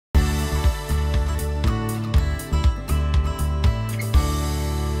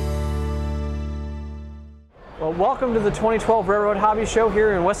Welcome to the 2012 Railroad Hobby Show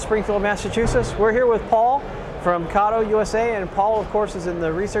here in West Springfield, Massachusetts. We're here with Paul from Kato, USA, and Paul, of course, is in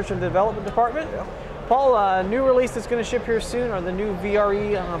the Research and Development Department. Yep. Paul, new release that's going to ship here soon are the new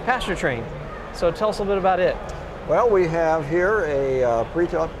VRE passenger train. So tell us a little bit about it. Well, we have here a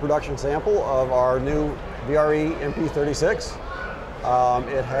pre-production sample of our new VRE MP36.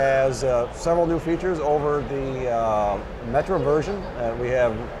 It has several new features over the Metra version. We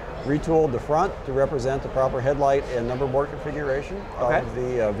have retooled the front to represent the proper headlight and number board configuration of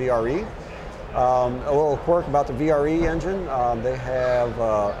the VRE. A little quirk about the VRE engine, they have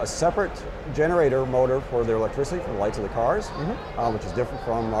a separate generator motor for their electricity for the lights of the cars, which is different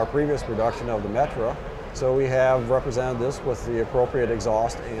from our previous production of the Metra. So we have represented this with the appropriate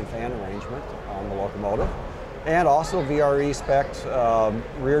exhaust and fan arrangement on the locomotive, and also VRE spec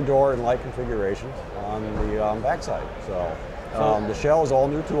rear door and light configuration on the backside. So the shell is all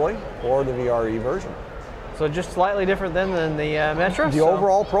new tooling for the VRE version. So just slightly different than the Metra? The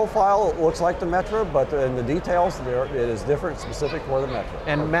overall profile looks like the Metra, but in the details it is different, specific for the Metra.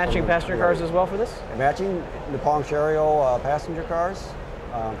 And matching passenger cars as well for this? Matching Nippon Sharyo passenger cars,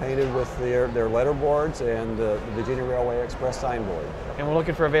 painted with their letter boards and the Virginia Railway Express signboard. And we're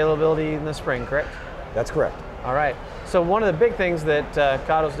looking for availability in the spring, correct? That's correct. All right. So one of the big things that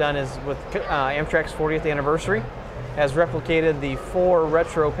Kato's done is with Amtrak's 40th anniversary, has replicated the 4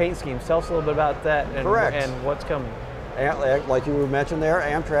 retro paint schemes. Tell us a little bit about that and what's coming. Like you mentioned there,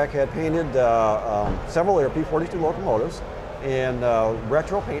 Amtrak had painted several of their P42 locomotives in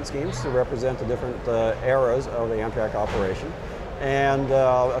retro paint schemes to represent the different eras of the Amtrak operation. And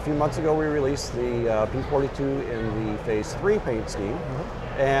a few months ago we released the P42 in the Phase 3 paint scheme.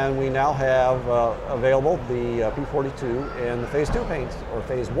 And we now have available the P42 in the Phase 2 paint, or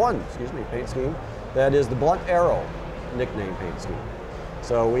Phase 1, excuse me, paint scheme. That is the Blunt Arrow nickname paint scheme.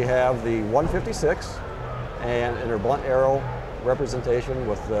 So we have the 156 and their Blunt Arrow representation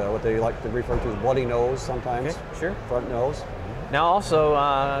with what they like to refer to as bloody nose sometimes. Okay, sure. Front nose. Now also,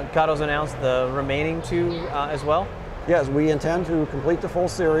 Kato's announced the remaining 2 as well? Yes, we intend to complete the full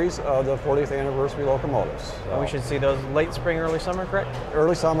series of the 40th anniversary locomotives. So we should see those late spring, early summer, correct?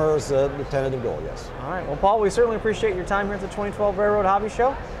 Early summer is the tentative goal, yes. All right. Well, Paul, we certainly appreciate your time here at the 2012 Railroad Hobby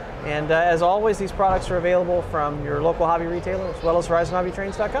Show. And as always, these products are available from your local hobby retailer as well as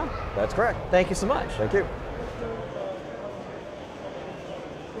HorizonHobbyTrains.com. That's correct. Thank you so much. Thank you.